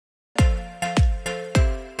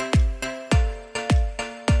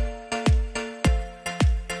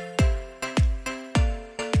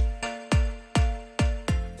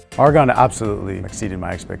Argonne absolutely exceeded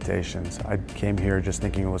my expectations. I came here just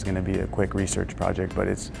thinking it was going to be a quick research project, but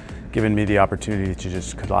it's given me the opportunity to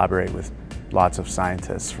just collaborate with lots of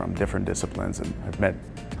scientists from different disciplines, and I've met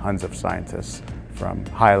tons of scientists from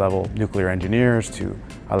high-level nuclear engineers to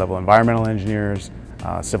high-level environmental engineers,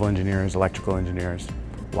 civil engineers, electrical engineers,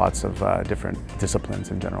 lots of different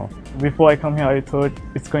disciplines in general. Before I come here, I thought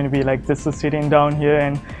it's going to be like just sitting down here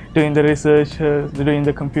and doing the research, doing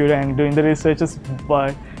the computer and doing the researches,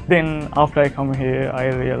 but then after I come here, I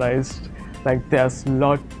realized like there's a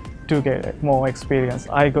lot to get more experience.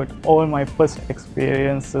 I got all my first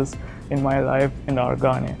experiences in my life in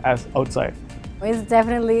Argonne as outside. It's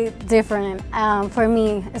definitely different. For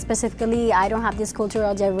me, specifically, I don't have this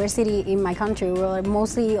cultural diversity in my country. We're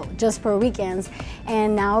mostly just Puerto Ricans.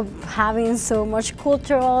 And now having so much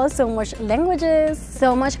cultural, so much languages,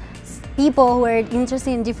 so much people who are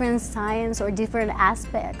interested in different science or different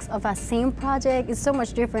aspects of a same project is so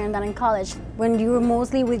much different than in college. When you're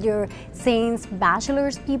mostly with your same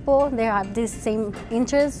bachelor's people, they have this same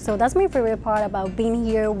interest. So that's my favorite part about being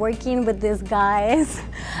here, working with these guys.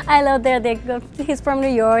 I love that he's from New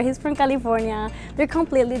York, he's from California. They're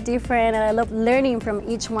completely different, and I love learning from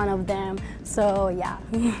each one of them. So yeah.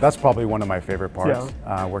 That's probably one of my favorite parts,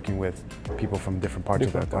 working with people from different parts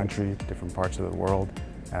of the country, different parts of the world.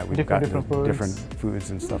 We've got different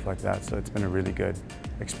foods and stuff like that, so it's been a really good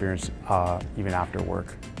experience even after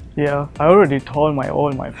work. Yeah, I already told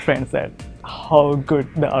all my friends that how good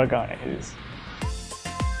the Argonne is.